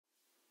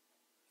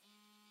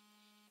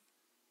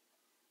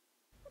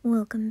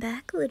Welcome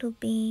back, little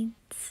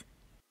beans.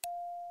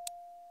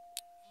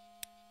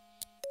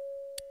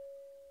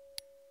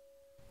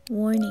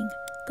 Warning,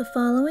 the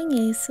following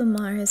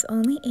ASMR is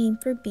only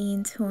aimed for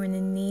beings who are in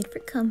the need for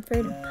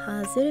comfort and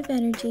positive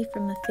energy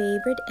from a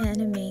favorite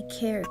anime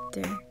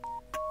character.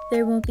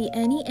 There won't be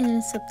any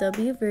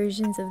NSFW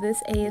versions of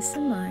this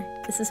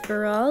ASMR. This is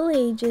for all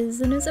ages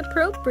and is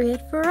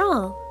appropriate for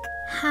all.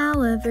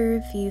 However,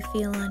 if you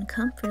feel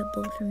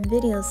uncomfortable from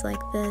videos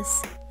like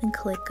this, then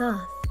click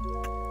off.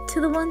 To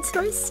the ones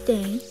who are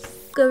staying,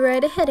 go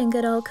right ahead and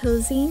get all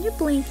cozy in your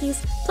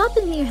blankies, plop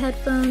in your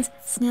headphones,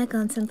 snack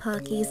on some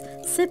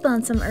Pockies, sip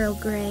on some Earl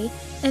Grey,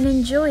 and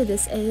enjoy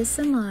this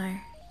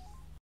ASMR.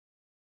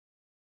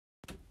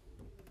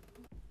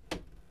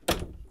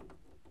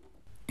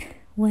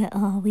 Where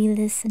are we,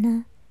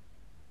 listener?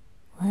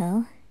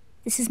 Well,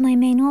 this is my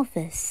main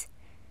office,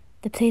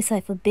 the place I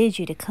forbid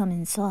you to come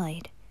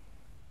inside.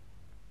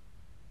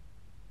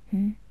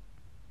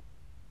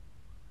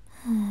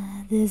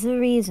 There's a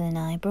reason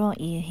I brought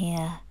you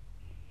here.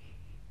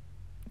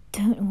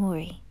 Don't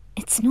worry,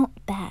 it's not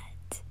bad.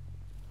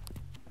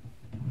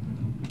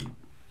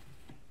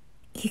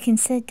 You can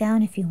sit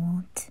down if you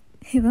want.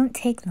 It won't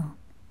take long.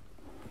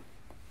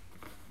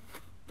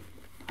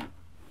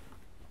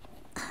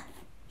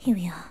 Here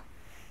we are.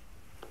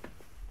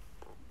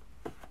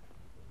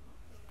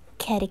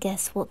 Care to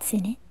guess what's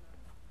in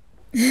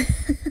it?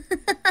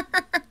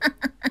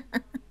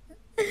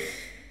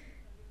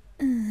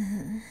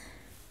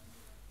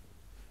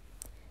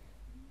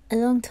 A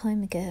long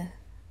time ago,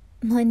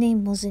 my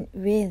name wasn't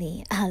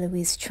really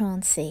Alois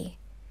Trancy.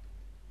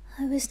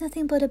 I was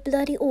nothing but a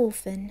bloody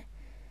orphan,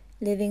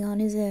 living on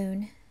his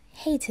own,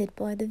 hated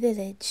by the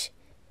village,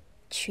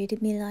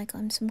 treated me like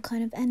I'm some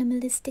kind of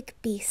animalistic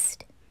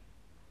beast.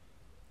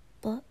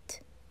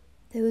 But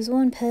there was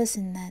one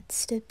person that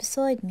stood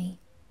beside me,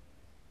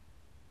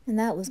 and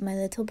that was my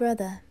little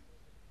brother.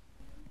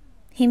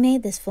 He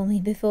made this for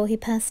me before he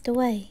passed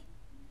away.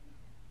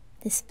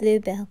 This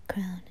bluebell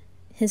crown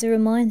is a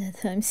reminder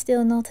that I'm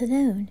still not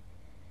alone.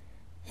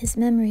 His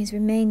memories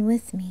remain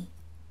with me.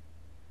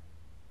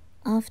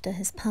 After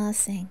his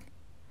passing,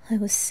 I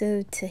was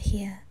sowed to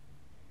here,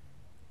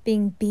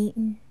 being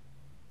beaten,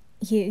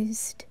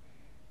 used.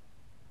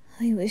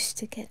 I wished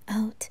to get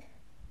out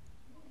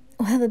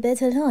or have a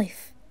better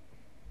life.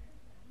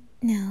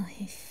 Now,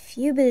 if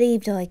you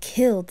believed I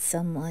killed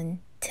someone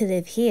to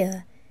live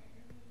here,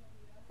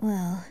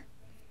 well,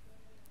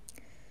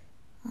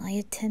 I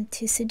attempt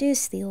to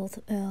seduce the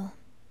old Earl.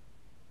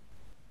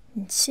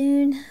 And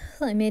soon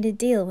I made a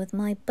deal with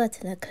my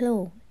butler,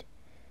 Claude.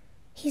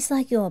 He's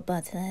like your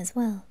butler as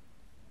well.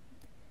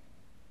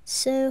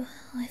 So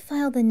I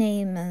filed the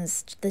name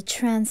as the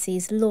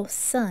Trancy's lost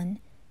son,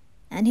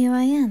 and here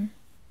I am,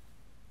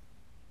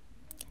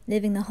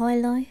 living the high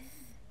life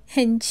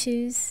and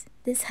choose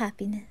this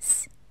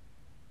happiness.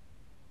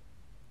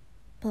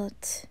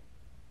 But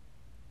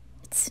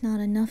it's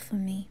not enough for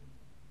me.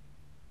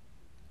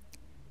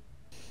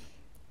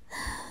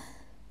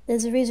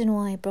 There's a reason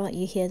why I brought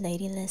you here,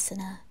 lady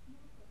listener.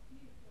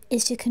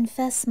 Is to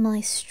confess my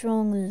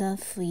strong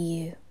love for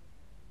you.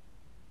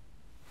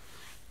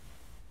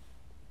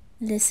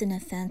 Listener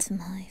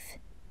Phantomhive.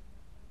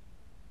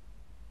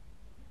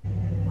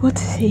 What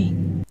is he?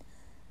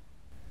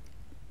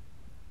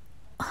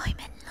 I'm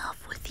in love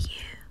with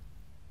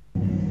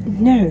you.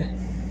 No.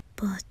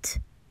 But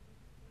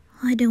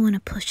I don't want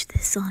to push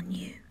this on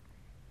you.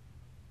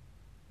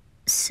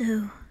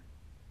 So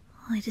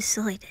I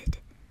decided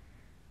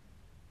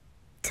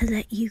to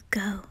let you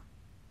go.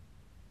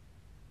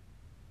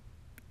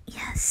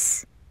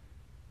 Yes,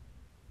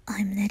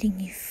 I'm letting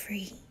you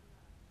free.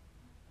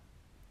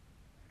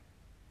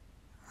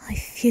 I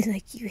feel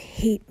like you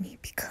hate me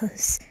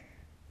because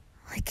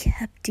I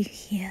kept you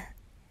here.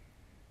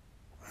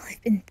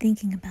 I've been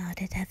thinking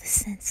about it ever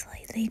since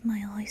I laid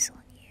my eyes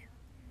on you.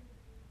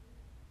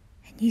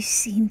 And you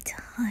seem to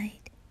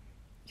hide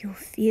your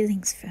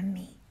feelings from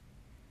me.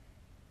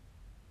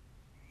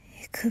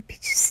 It could be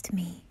just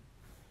me.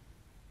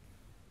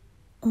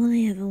 All I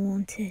ever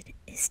wanted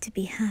is to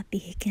be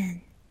happy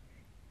again.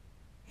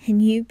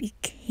 And you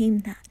became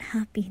that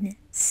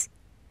happiness.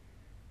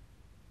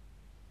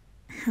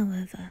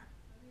 However,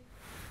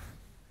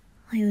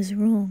 I was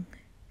wrong.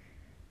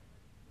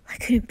 I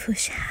couldn't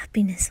push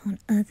happiness on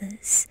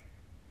others.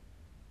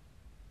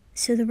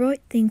 So the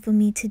right thing for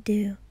me to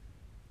do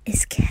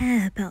is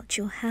care about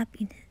your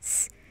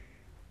happiness.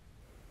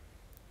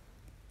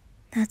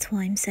 That's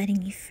why I'm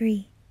setting you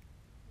free.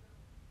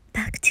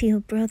 Back to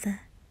your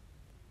brother.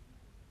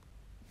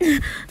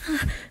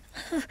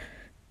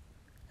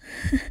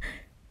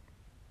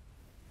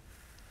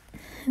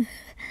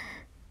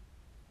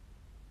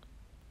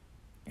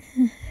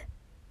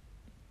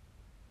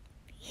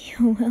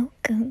 You're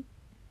welcome.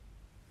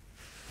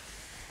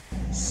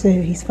 So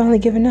he's finally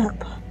given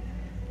up.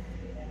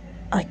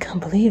 I can't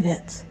believe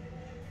it.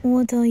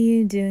 What are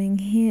you doing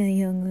here,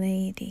 young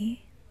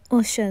lady?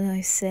 Or shall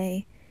I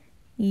say,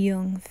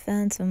 young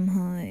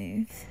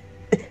Phantomhive?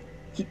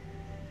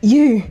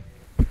 You!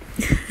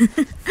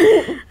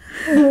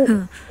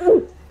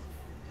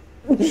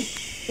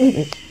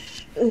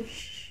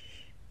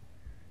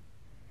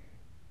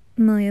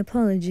 My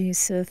apologies,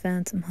 Sir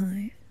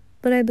Phantomhive,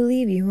 but I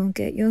believe you won't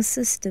get your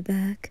sister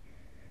back,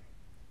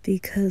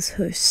 because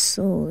her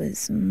soul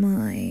is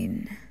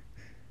mine.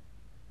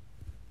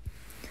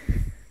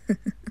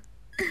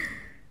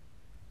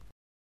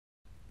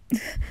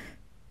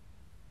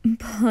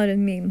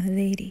 Pardon me, my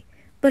lady,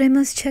 but I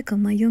must check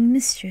on my young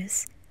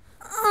mistress.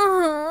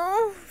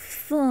 Oh,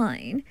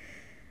 fine.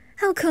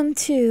 How come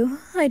too?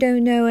 I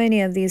don't know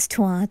any of these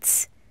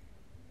twats.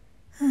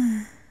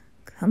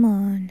 Come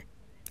on.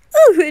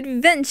 Oh,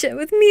 adventure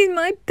with me and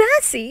my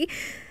Bassie!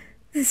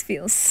 This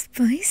feels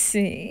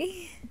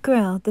spicy.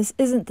 Grell, this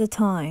isn't the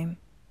time.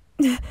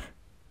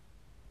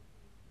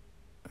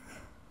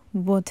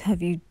 What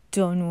have you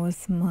done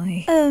with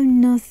my... Oh,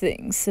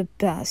 nothing,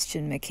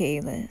 Sebastian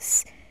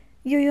Michaelis.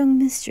 Your young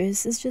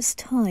mistress is just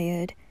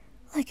tired.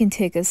 I can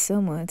take her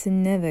somewhere to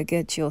never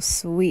get your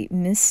sweet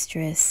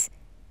mistress.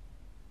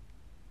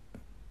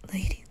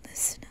 Lady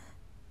listener.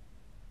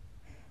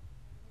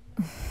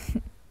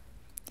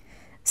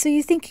 So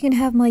you think you can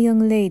have my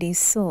young lady's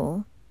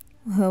soul?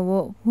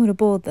 Well, what a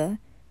bother.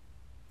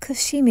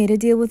 'Cause she made a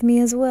deal with me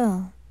as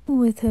well.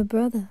 With her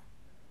brother.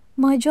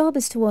 My job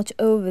is to watch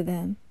over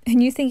them,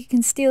 and you think you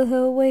can steal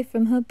her away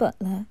from her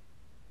butler?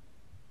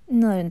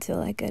 Not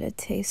until I get a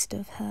taste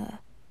of her.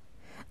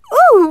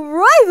 Oh,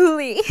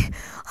 rivalry!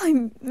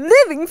 I'm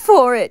living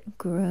for it!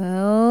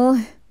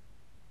 Grell.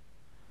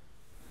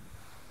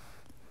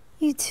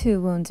 You two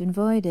weren't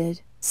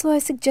invited, so I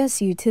suggest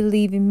you to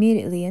leave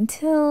immediately and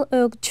tell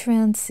Earl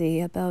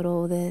Trancy about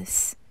all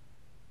this.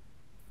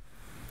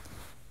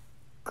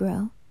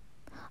 Grell,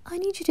 I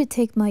need you to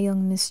take my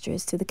young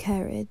mistress to the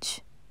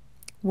carriage.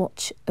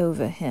 Watch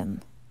over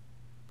him.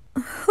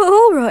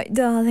 All right,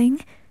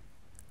 darling.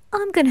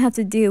 I'm gonna have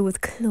to deal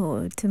with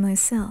Claude to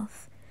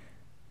myself.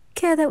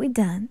 Care that we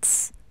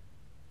dance?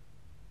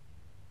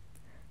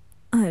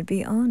 I'd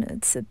be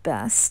honored,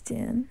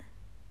 Sebastian.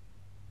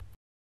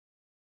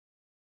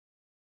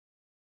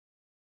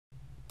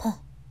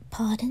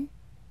 Pardon?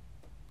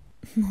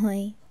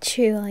 My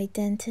true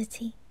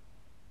identity?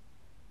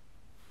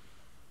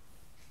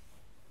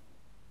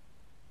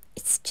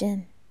 It's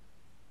Jim.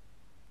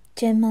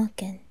 Jim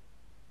Markin.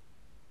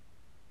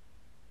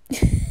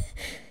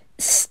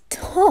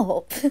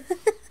 Stop!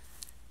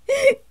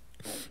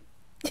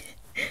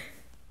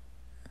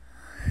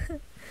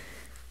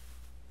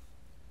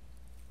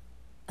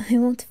 I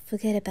won't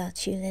forget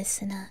about you,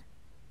 listener.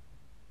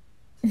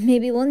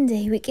 Maybe one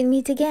day we can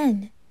meet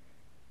again.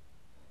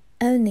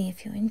 Only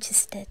if you're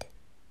interested.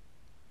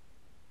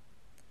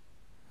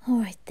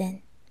 Alright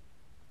then.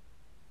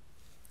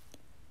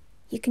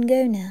 You can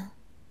go now.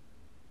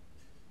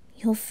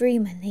 You're free,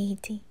 my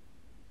lady.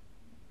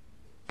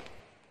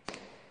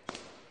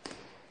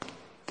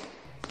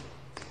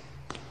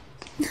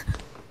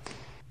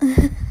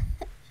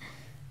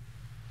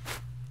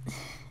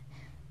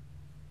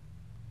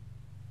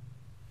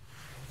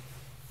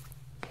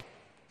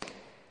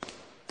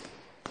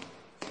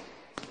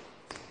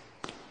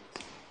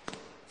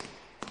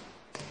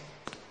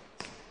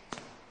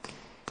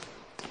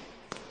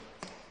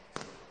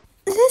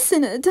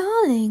 Listener,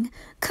 darling,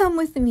 come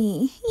with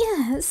me.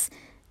 Yes,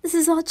 this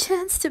is our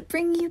chance to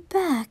bring you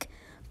back.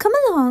 Come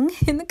along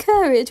in the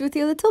carriage with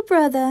your little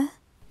brother.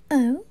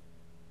 Oh?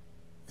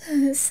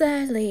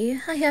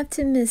 Sadly, I have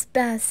to miss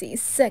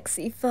Bassie's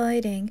sexy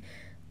fighting,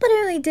 but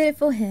I only did it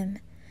for him.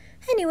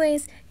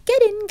 Anyways,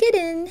 get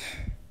in.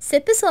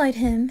 Sit beside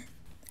him.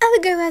 I'll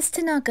go ask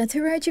Tanaka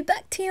to ride you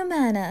back to your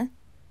manor.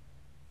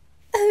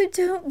 Oh,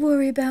 don't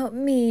worry about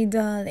me,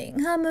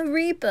 darling. I'm a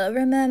reaper,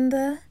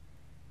 remember?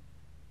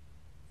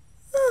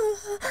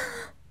 Oh,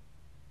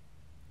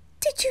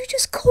 did you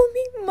just call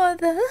me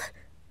mother?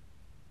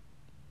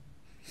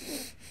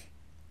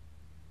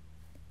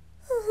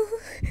 Oh,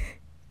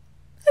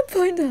 I'm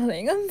fine,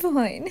 darling, I'm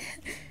fine.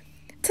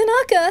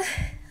 Tanaka,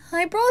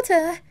 I brought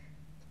her.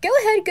 Go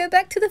ahead, go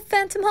back to the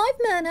Phantomhive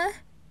Manor.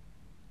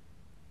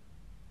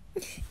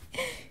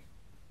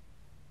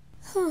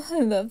 Oh, I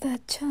love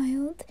that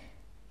child.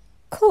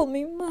 Call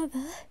me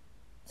mother.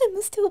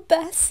 I'm still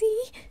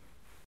Bassie.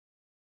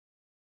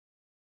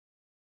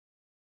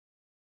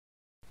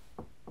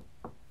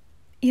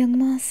 Young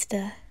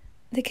master,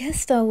 the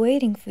guests are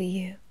waiting for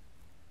you.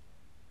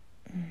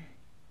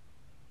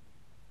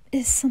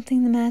 Is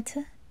something the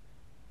matter?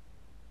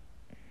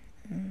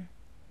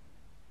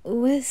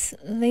 Where's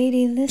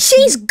Lady Listener?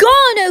 She's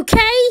gone,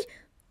 okay?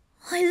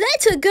 I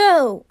let her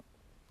go.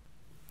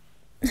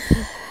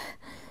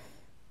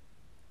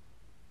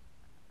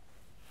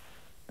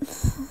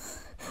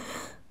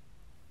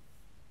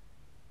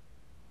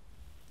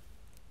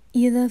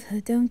 You love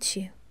her, don't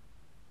you?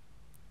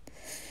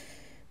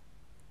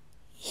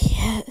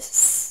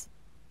 Yes.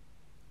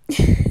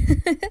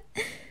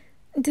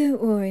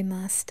 Don't worry,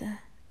 master.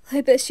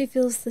 I bet she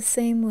feels the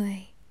same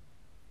way.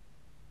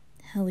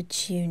 How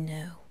would you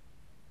know?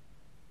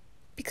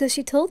 Because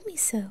she told me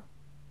so.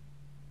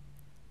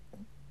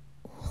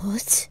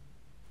 What?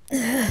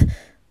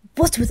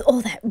 What with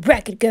all that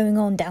racket going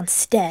on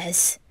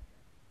downstairs?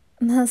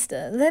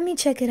 Master, let me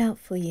check it out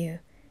for you.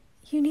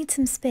 You need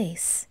some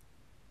space.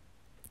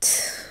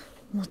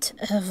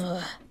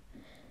 Whatever.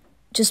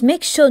 Just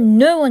make sure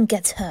no one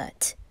gets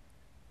hurt.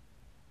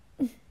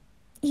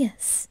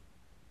 Yes.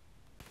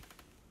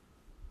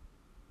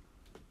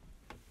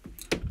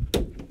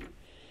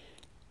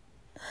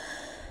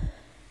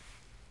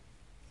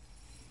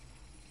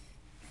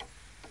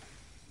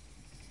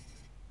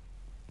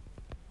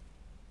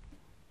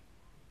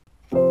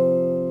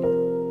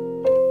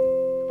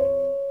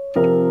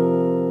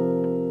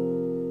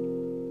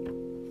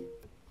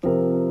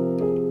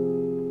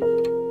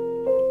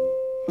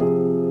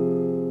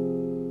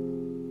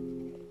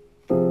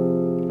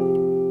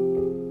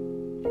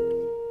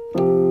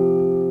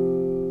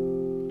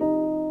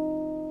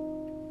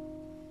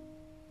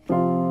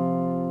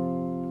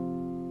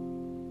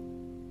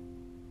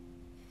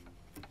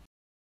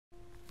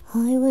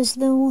 I was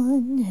the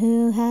one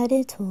who had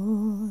it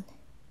all.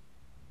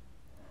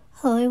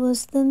 I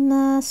was the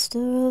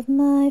master of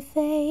my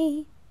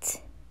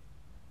fate.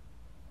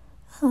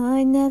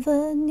 I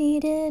never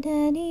needed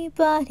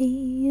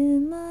anybody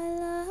in my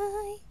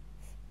life.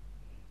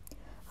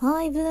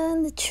 I've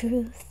learned the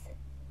truth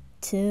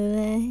too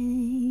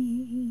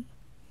late.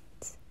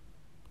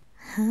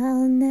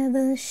 I'll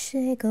never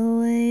shake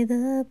away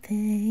the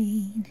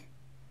pain.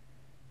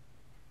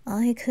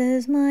 I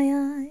close my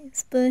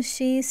eyes, but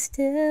she's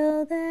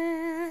still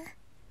there.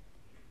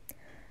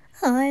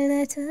 I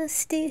let her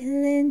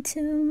steal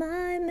into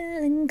my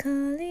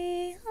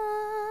melancholy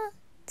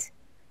heart.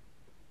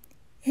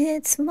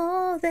 It's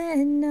more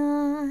than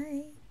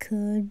I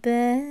could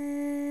bear.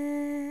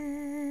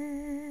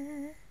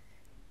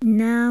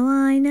 Now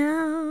I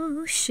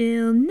know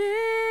she'll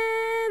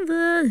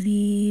never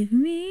leave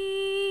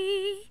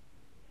me,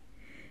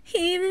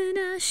 even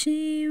as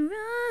she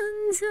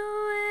runs away.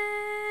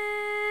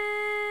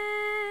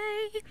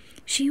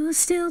 She will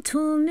still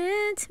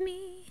torment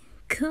me,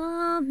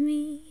 calm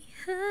me,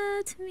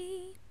 hurt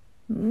me,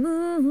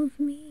 move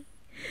me,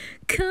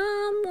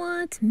 come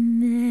what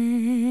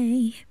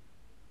may.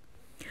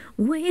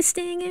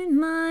 Wasting in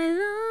my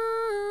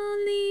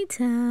lonely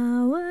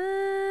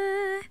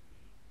tower,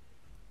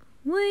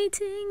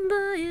 waiting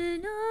by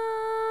an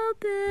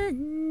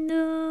open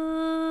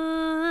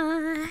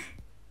door.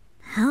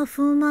 I'll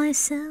fool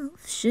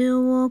myself,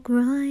 she'll walk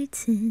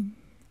right in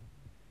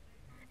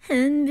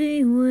and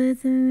be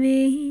with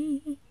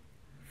me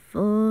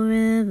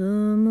forevermore.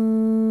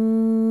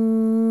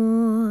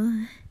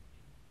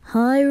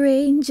 I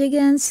rage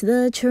against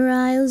the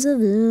trials of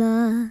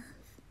love.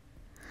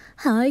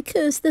 I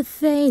curse the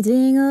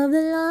fading of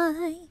the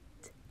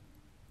light.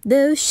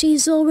 Though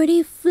she's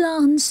already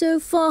flown so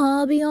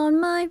far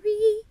beyond my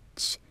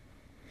reach,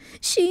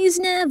 she's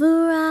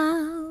never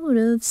out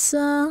of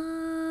sight.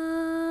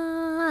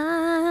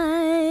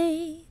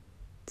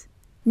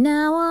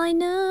 Now I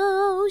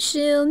know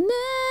she'll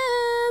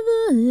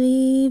never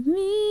leave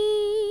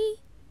me,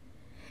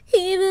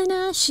 even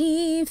as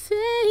she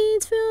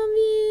fades from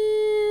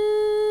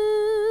view.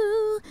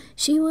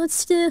 She would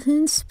still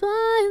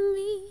inspire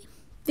me,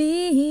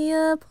 be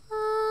a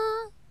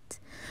part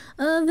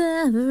of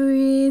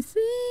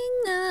everything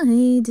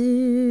I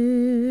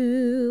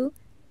do.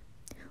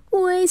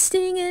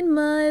 Wasting in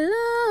my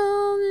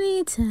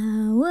lonely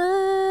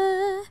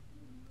tower,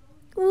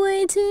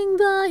 waiting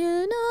by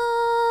an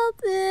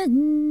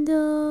open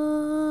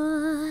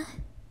door.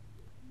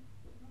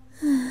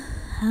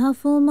 I'll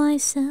fool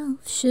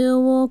myself,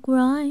 she'll walk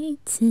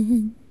right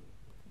in,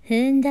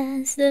 and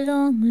as the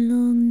long,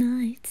 long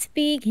nights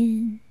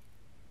begin,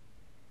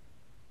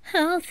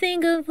 I'll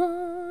think of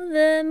all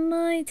that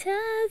might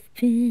have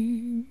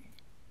been,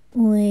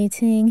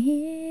 waiting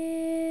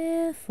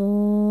here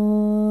forever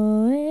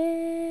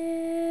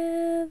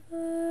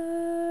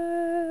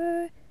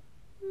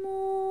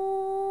more.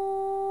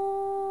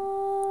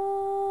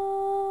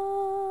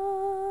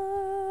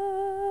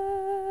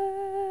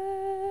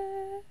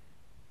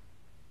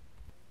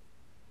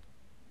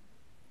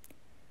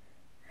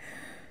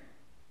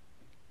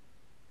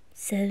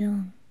 So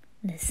long,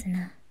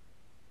 listener.